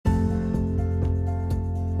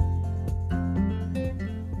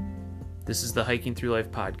This is the Hiking Through Life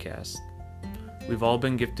podcast. We've all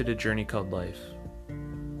been gifted a journey called life.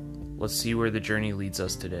 Let's see where the journey leads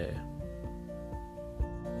us today.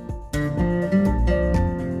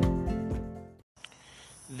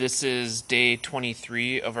 This is day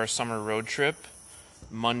 23 of our summer road trip,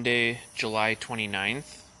 Monday, July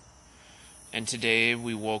 29th. And today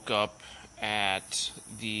we woke up at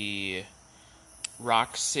the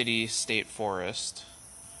Rock City State Forest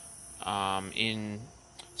in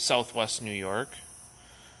southwest New York.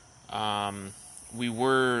 We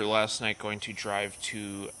were last night going to drive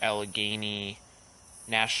to Allegheny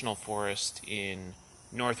National Forest in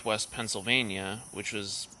northwest Pennsylvania, which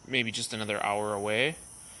was maybe just another hour away.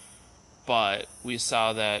 But we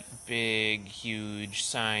saw that big, huge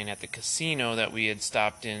sign at the casino that we had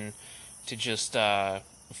stopped in to just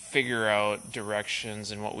figure out directions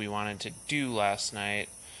and what we wanted to do last night.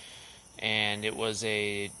 And it was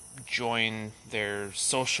a join their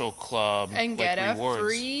social club and get a rewards.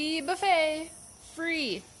 free buffet.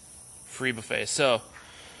 Free buffet. So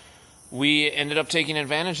we ended up taking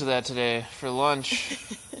advantage of that today for lunch.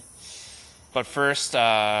 But first,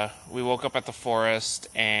 we woke up at the forest,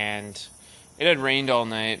 and it had rained all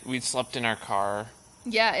night. We'd slept in our car.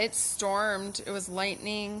 Yeah, it stormed. It was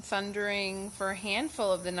lightning, thundering for a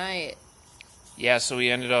handful of the night. Yeah, so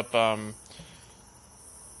we ended up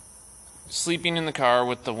sleeping in the car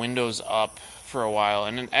with the windows up for a while,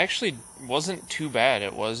 and it actually wasn't too bad.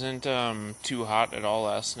 It wasn't too hot at all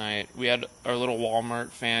last night. We had our little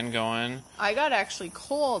Walmart fan going. I got actually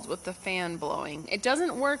cold with the fan blowing. It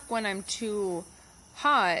doesn't work when I'm too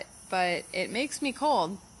hot, but it makes me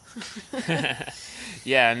cold.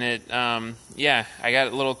 Yeah, and I got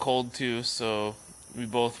a little cold too, so we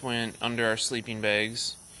both went under our sleeping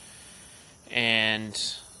bags. And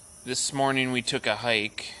this morning we took a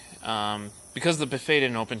hike, because the buffet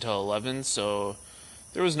didn't open till 11, so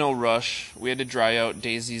there was no rush. We had to dry out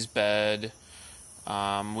Daisy's bed.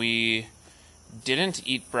 We didn't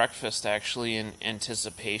eat breakfast, actually, in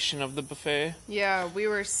anticipation of the buffet. Yeah, we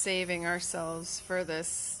were saving ourselves for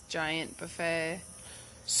this giant buffet.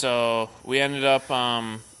 So we ended up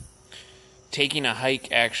taking a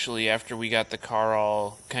hike, actually, after we got the car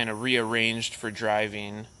all kind of rearranged for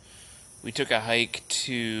driving. We took a hike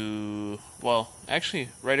to,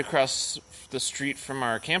 right across the street from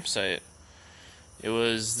our campsite. It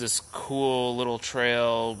was this cool little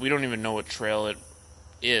trail. We don't even know what trail it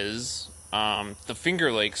is. The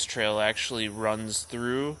Finger Lakes Trail actually runs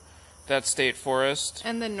through that state forest.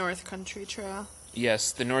 And the North Country Trail.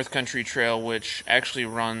 Yes, the North Country Trail, which actually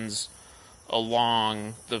runs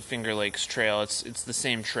along the Finger Lakes Trail. It's the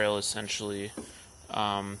same trail, essentially,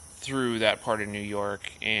 through that part of New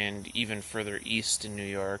York and even further east in New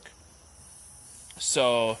York.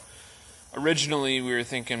 So originally we were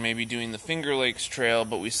thinking maybe doing the Finger Lakes Trail,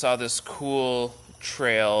 but we saw this cool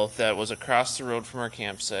trail that was across the road from our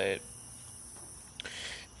campsite.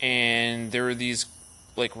 And there were these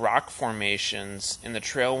rock formations, and the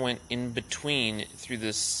trail went in between through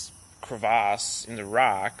this crevasse in the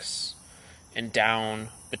rocks and down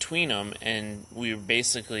between them, and we were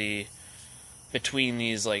basically between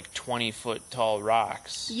these 20-foot tall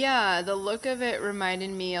rocks. Yeah, the look of it reminded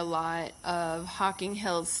me a lot of Hocking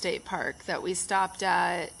Hills State Park that we stopped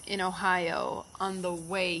at in Ohio on the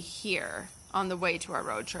way here, on the way to our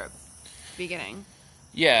road trip beginning.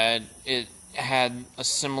 Yeah, it had a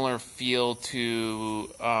similar feel to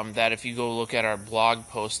that. If you go look at our blog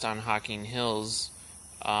post on Hocking Hills,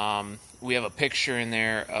 we have a picture in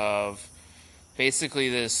there of basically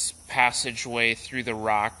this passageway through the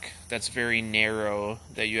rock that's very narrow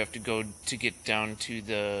that you have to go to get down to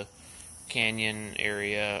the canyon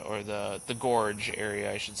area, or the gorge area,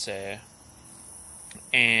 I should say.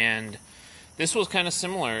 And this was kind of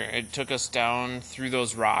similar. It took us down through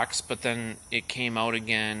those rocks, but then it came out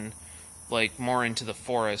again more into the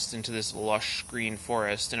forest, into this lush green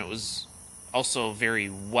forest, and it was also very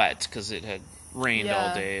wet because it had rained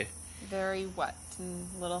all day. Very wet and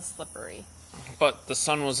a little slippery. But the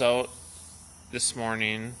sun was out this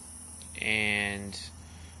morning, and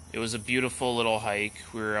it was a beautiful little hike.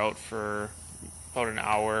 We were out for about an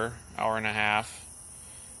hour and a half,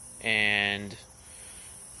 and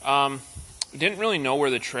didn't really know where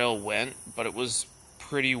the trail went, but it was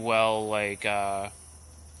pretty well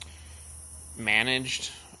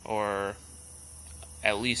managed, or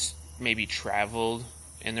at least maybe traveled,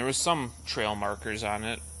 and there was some trail markers on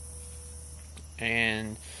it,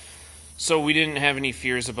 and so we didn't have any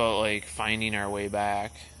fears about finding our way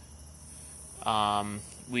back.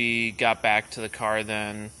 We got back to the car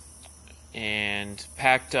then and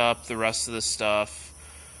packed up the rest of the stuff.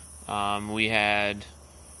 We had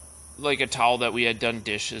like a towel that we had done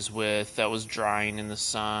dishes with that was drying in the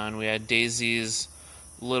sun. We had Daisy's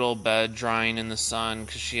little bed drying in the sun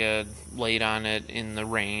because she had laid on it in the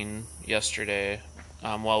rain yesterday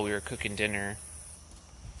while we were cooking dinner.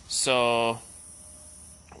 So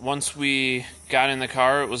once we got in the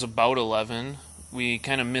car, it was about 11. We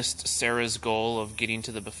kind of missed Sarah's goal of getting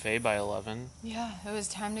to the buffet by 11. Yeah, it was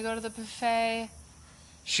time to go to the buffet.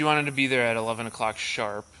 She wanted to be there at 11 o'clock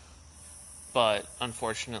sharp, but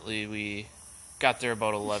unfortunately we got there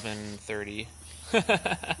about 11:30.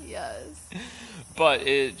 Yes. But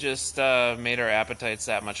it just made our appetites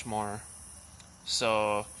that much more.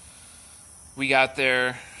 So we got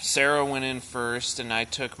there. Sarah went in first, and I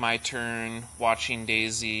took my turn watching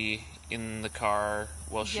Daisy in the car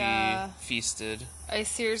while she feasted. I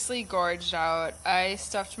seriously gorged out. I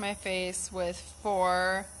stuffed my face with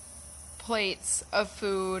 4 plates of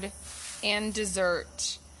food and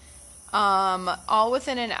dessert, all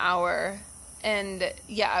within an hour. And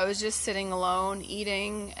yeah, I was just sitting alone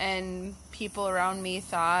eating, and people around me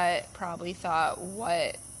probably thought,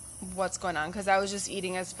 what's going on? Because I was just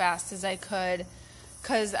eating as fast as I could,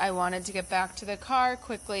 because I wanted to get back to the car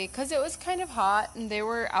quickly, because it was kind of hot and they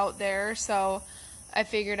were out there, so I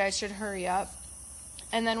figured I should hurry up.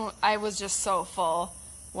 And then I was just so full.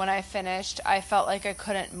 When I finished, I felt like I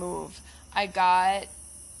couldn't move. I got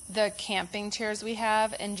the camping chairs we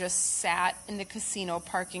have and just sat in the casino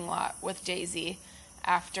parking lot with Daisy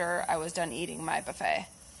after I was done eating my buffet.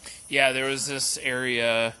 Yeah, there was this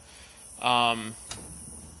area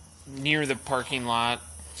near the parking lot.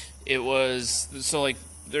 It was, so like,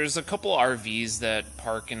 there's a couple RVs that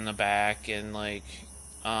park in the back, and like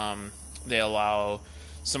they allow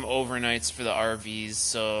some overnights for the RVs.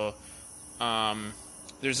 So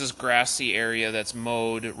there's this grassy area that's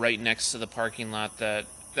mowed right next to the parking lot that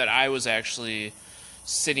I was actually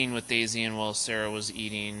sitting with Daisy in while Sarah was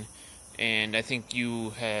eating, and I think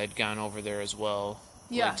you had gone over there as well,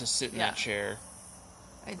 like, to sit in that chair.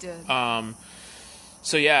 I did.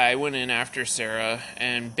 So yeah, I went in after Sarah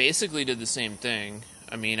and basically did the same thing.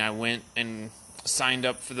 I mean, I went and signed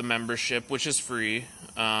up for the membership, which is free,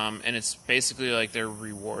 and it's basically like their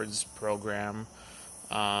rewards program.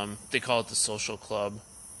 They call it the Social Club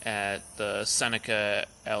at the Seneca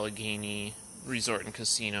Allegheny Resort and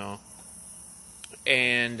Casino,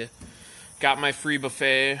 and got my free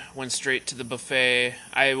buffet, went straight to the buffet.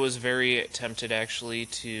 I was very tempted actually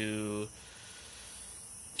to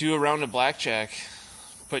do a round of blackjack,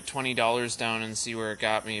 put $20 down and see where it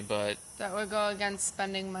got me, but that would go against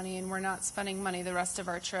spending money, and we're not spending money the rest of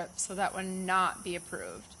our trip, so that would not be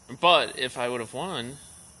approved. But if I would have won,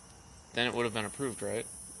 then it would have been approved, right?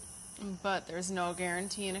 But there's no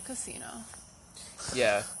guarantee in a casino.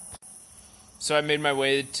 Yeah. So I made my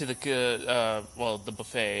way to the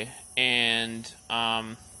buffet, and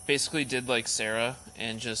basically did like Sarah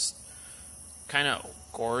and just kind of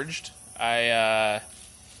gorged. I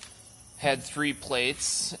had 3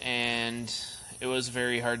 plates, and it was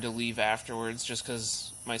very hard to leave afterwards just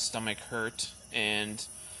because my stomach hurt. And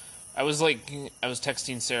I was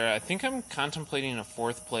texting Sarah, I think I'm contemplating a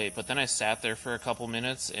 4th plate, but then I sat there for a couple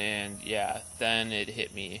minutes, and yeah, then it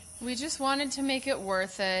hit me. We just wanted to make it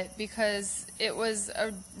worth it because it was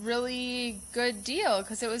a really good deal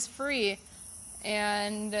because it was free,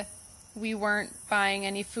 and we weren't buying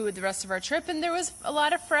any food the rest of our trip, and there was a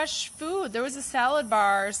lot of fresh food. There was a salad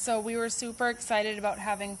bar, so we were super excited about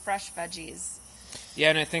having fresh veggies. Yeah,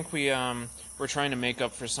 and I think we're trying to make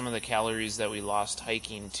up for some of the calories that we lost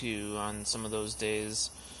hiking too on some of those days.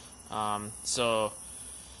 So,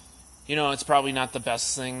 it's probably not the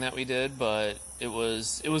best thing that we did, but it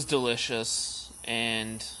was delicious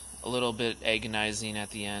and a little bit agonizing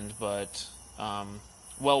at the end, but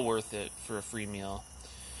well worth it for a free meal.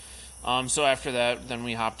 So after that, then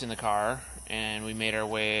we hopped in the car and we made our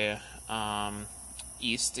way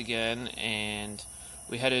east again, and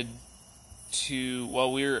we headed to,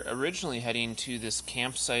 we were originally heading to this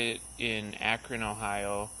campsite in Akron,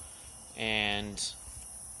 Ohio, and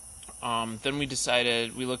then we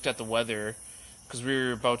decided, we looked at the weather, because we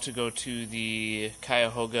were about to go to the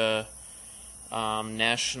Cuyahoga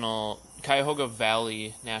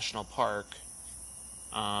Valley National Park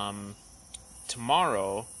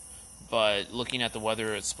tomorrow, but looking at the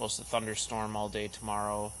weather, it's supposed to thunderstorm all day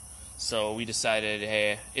tomorrow. So we decided,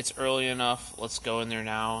 hey, it's early enough, let's go in there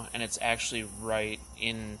now, and it's actually right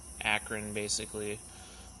in Akron, basically,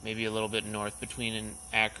 maybe a little bit north between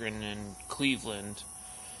Akron and Cleveland.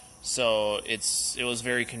 So it was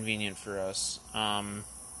very convenient for us.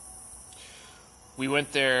 We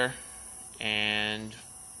went there, and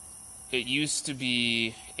it used to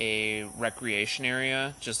be a recreation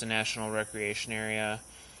area, just a national recreation area,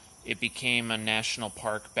 It became a national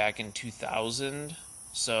park back in 2000,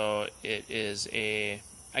 so it is a,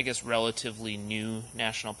 I guess, relatively new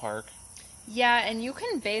national park. Yeah, and you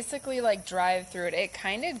can basically like drive through it. It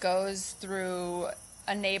kind of goes through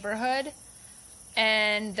a neighborhood,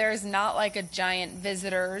 and there's not like a giant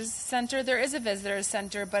visitors center. There is a visitors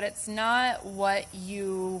center, but it's not what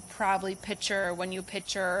you probably picture when you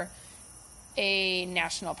picture a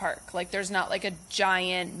national park. Like there's not like a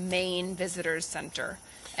giant main visitors center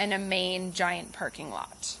and a main giant parking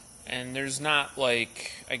lot. And there's not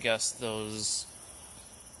like, I guess, those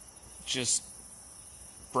just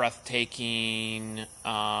breathtaking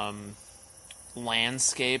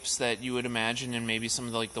landscapes that you would imagine in maybe some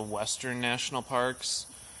of the western national parks.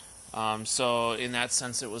 So in that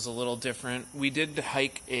sense, it was a little different. We did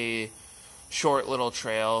hike a short little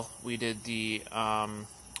trail. We did the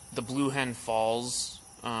Blue Hen Falls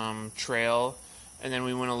trail, and then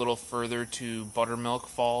we went a little further to Buttermilk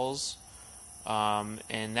Falls.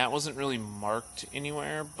 And that wasn't really marked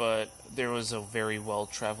anywhere, but there was a very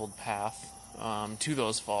well-traveled path to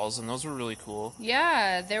those falls, and those were really cool.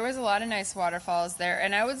 Yeah, there was a lot of nice waterfalls there,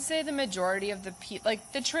 and I would say the majority of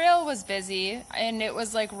the trail was busy, and it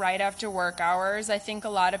was like right after work hours. I think a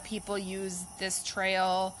lot of people use this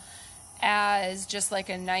trail as just like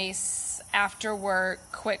a nice after work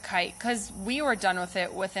quick hike, because we were done with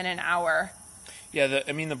it within an hour. Yeah,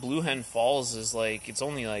 the Blue Hen Falls is it's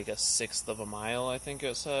only like a sixth of a mile, I think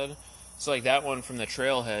it said. So like that one from the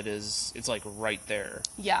trailhead it's like right there.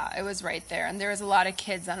 Yeah, it was right there, and there was a lot of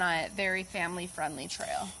kids on a very family-friendly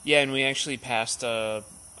trail. Yeah, and we actually passed a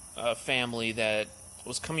family that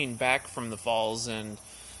was coming back from the falls, and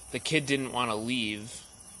the kid didn't want to leave.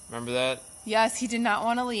 Remember that? Yes, he did not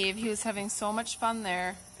want to leave. He was having so much fun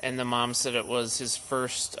there. And the mom said it was his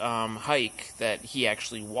first hike, that he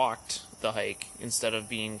actually walked the hike instead of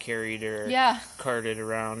being carried or carted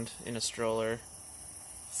around in a stroller.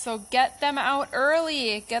 So get them out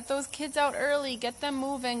early. Get those kids out early. Get them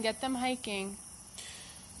moving. Get them hiking.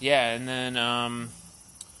 Yeah, and then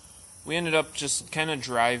we ended up just kind of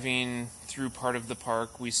driving through part of the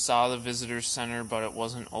park. We saw the visitor center, but it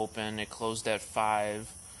wasn't open. It closed at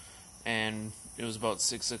 5, and it was about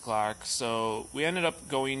 6 o'clock. So we ended up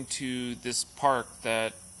going to this park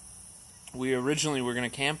that we originally were going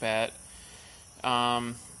to camp at,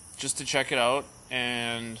 just to check it out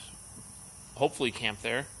and hopefully camp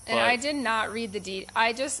there. And I did not read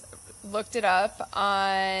I just looked it up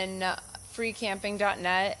on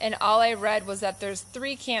freecamping.net, and all I read was that there's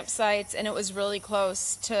 3 campsites, and it was really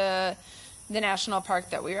close to the national park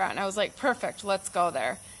that we were at. And I was like, perfect, let's go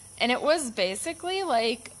there. And it was basically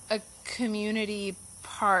like a community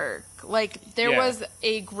park. Like there was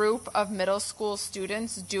a group of middle school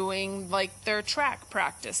students doing like their track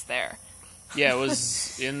practice there. Yeah, it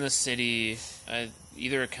was in the city,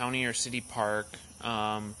 either a county or city park,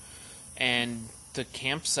 and the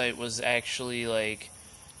campsite was actually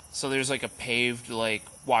so there's like a paved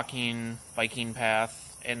biking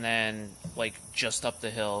path, and then just up the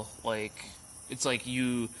hill, it's like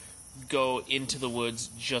you go into the woods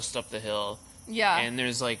just up the hill. Yeah. And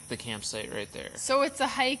there's the campsite right there. So it's a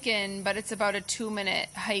hike in, but it's about a 2-minute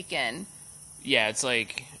hike in. Yeah, it's I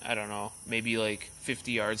don't know, maybe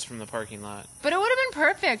 50 yards from the parking lot. But it would have been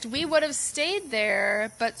perfect. We would have stayed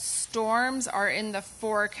there, but storms are in the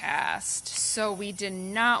forecast, so we did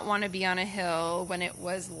not want to be on a hill when it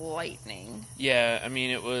was lightning. Yeah, I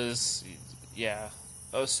mean, it was,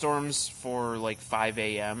 storms for 5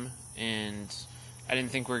 a.m., and I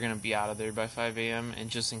didn't think we were going to be out of there by 5 a.m.,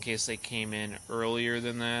 and just in case they came in earlier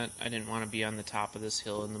than that, I didn't want to be on the top of this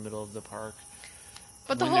hill in the middle of the park.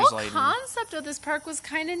 But the whole concept of this park was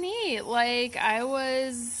kind of neat. I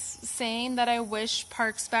was saying that I wish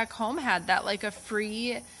parks back home had that, a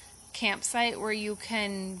free campsite where you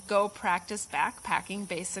can go practice backpacking,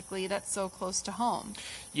 basically, that's so close to home.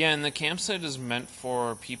 Yeah, and the campsite is meant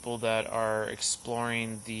for people that are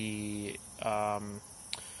exploring the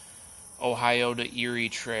Ohio to Erie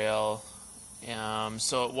Trail.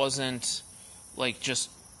 So it wasn't, just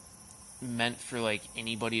meant for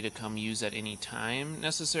anybody to come use at any time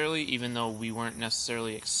necessarily, even though we weren't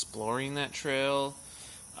necessarily exploring that trail.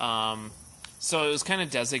 So it was kind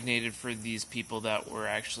of designated for these people that were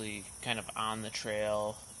actually kind of on the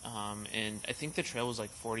trail. And I think the trail was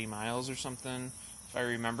 40 miles or something, if I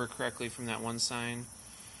remember correctly from that one sign.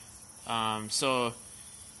 So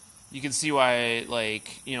you can see why,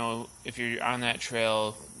 if you're on that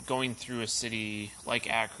trail going through a city like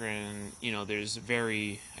Akron, there's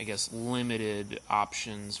very, I guess, limited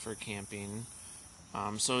options for camping.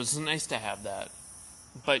 So it's nice to have that.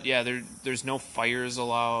 But yeah, there's no fires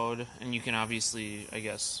allowed, and you can obviously, I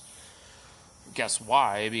guess, guess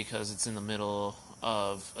why? Because it's in the middle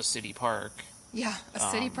of a city park. Yeah, a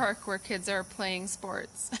city park where kids are playing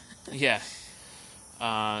sports. Yeah.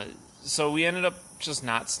 So we ended up just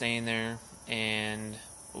not staying there, and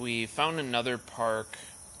we found another park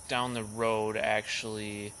down the road,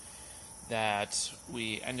 actually, that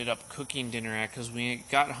we ended up cooking dinner at because we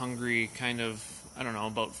got hungry kind of, I don't know,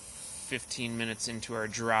 about 15 minutes into our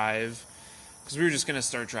drive, because we were just going to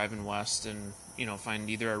start driving west and, find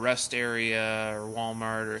either a rest area or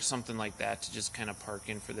Walmart or something like that to just kind of park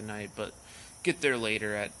in for the night, but get there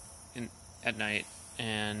later at night,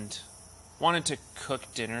 and wanted to cook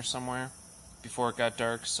dinner somewhere before it got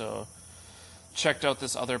dark, so checked out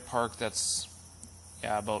this other park that's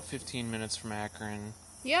about 15 minutes from Akron.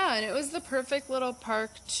 Yeah, and it was the perfect little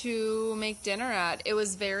park to make dinner at. It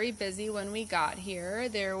was very busy when we got here.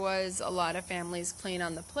 There was a lot of families playing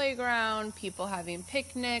on the playground, people having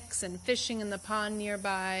picnics and fishing in the pond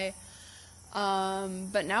nearby.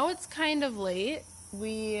 But now it's kind of late.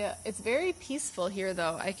 It's very peaceful here,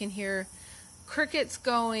 though. I can hear crickets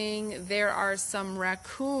going. There are some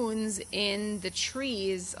raccoons in the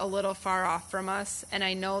trees a little far off from us, and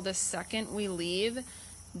I know the second we leave,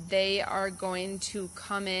 they are going to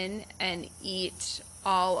come in and eat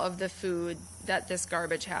all of the food that this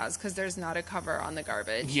garbage has, because there's not a cover on the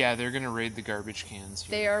garbage. Yeah, they're going to raid the garbage cans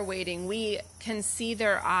here. They are waiting. We can see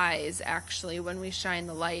their eyes, actually, when we shine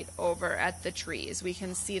the light over at the trees. We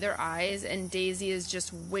can see their eyes, and Daisy is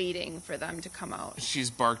just waiting for them to come out. She's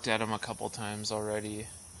barked at them a couple times already,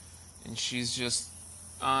 and she's just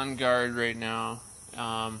on guard right now,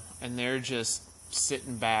 and they're just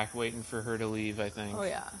sitting back waiting for her to leave, I think. Oh,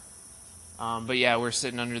 yeah. But yeah, we're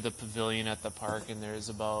sitting under the pavilion at the park, and there's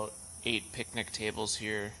about 8 picnic tables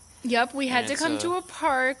here. Yep, we had And to it's come to a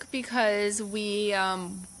park because we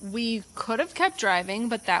could have kept driving,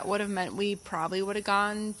 but that would have meant we probably would have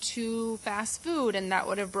gone to fast food, and that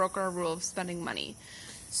would have broke our rule of spending money.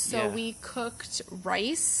 So Yeah. we cooked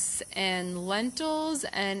rice and lentils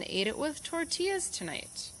and ate it with tortillas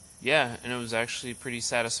tonight. Yeah, and it was actually pretty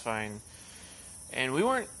satisfying. And we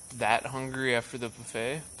weren't that hungry after the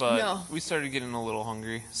buffet, but No. we started getting a little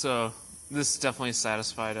hungry. So this definitely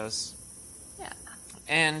satisfied us. Yeah.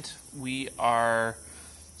 And we are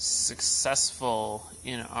successful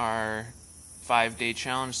in our 5-day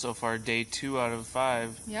challenge so far, day 2 out of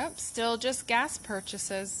 5. Yep, still just gas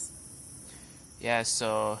purchases. Yeah,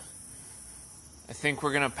 so I think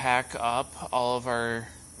we're going to pack up all of our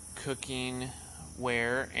cooking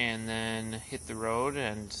ware and then hit the road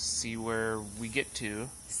and see where we get to.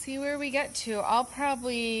 See where we get to. I'll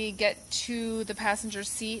probably get to the passenger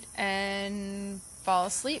seat and fall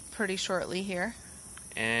asleep pretty shortly here.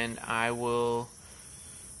 And I will,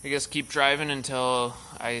 I guess, keep driving until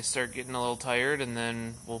I start getting a little tired, and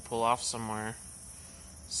then we'll pull off somewhere.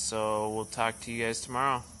 So we'll talk to you guys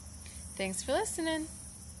tomorrow. Thanks for listening.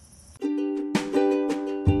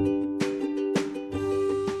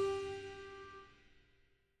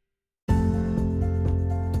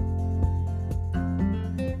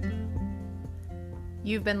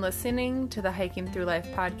 You've been listening to the Hiking Through Life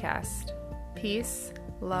podcast. Peace,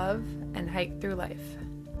 love, and hike through life.